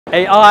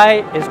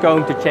AI is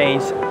going to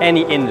change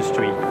any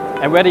industry.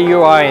 And whether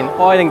you are in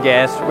oil and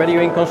gas, whether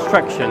you're in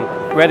construction,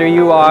 whether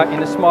you are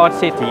in a smart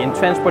city, in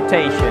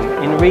transportation,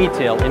 in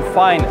retail, in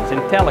finance, in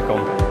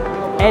telecom,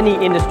 any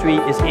industry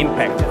is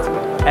impacted.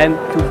 And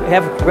to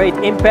have a great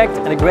impact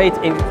and a great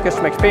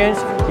customer experience,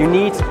 you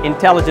need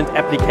intelligent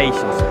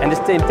applications. And these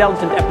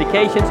intelligent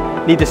applications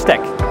need a stack,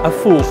 a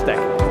full stack.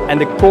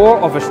 And the core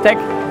of a stack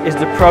is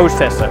the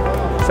processor.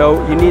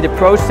 So you need a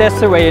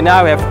processor where you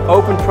now have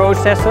open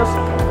processors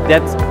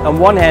that on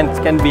one hand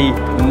can be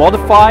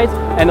modified,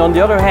 and on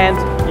the other hand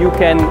you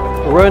can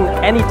run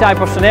any type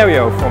of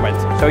scenario from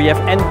it. So you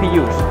have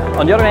NPUs.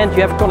 On the other hand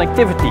you have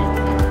connectivity,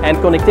 and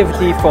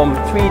connectivity from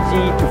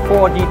 3G to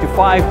 4G to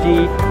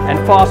 5G and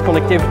fast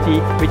connectivity,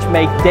 which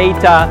make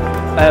data,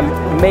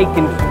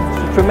 making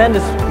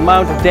tremendous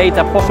amount of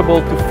data possible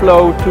to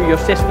flow through your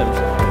systems.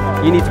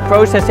 You need to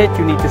process it,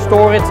 you need to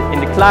store it in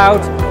the cloud,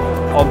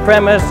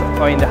 on-premise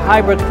or in the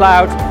hybrid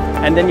cloud,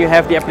 and then you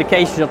have the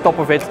applications on top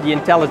of it, the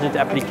intelligent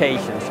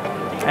applications.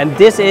 And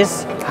this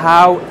is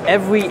how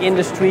every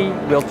industry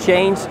will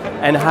change,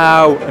 and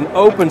how an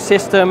open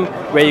system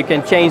where you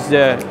can change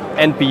the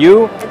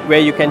NPU, where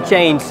you can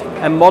change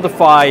and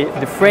modify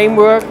the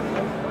framework,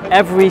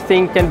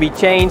 everything can be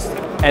changed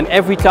and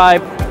every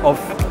type of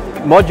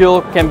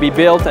module can be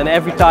built and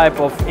every type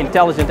of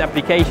intelligent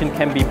application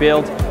can be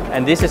built,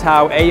 and this is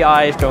how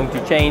AI is going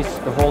to change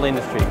the whole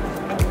industry.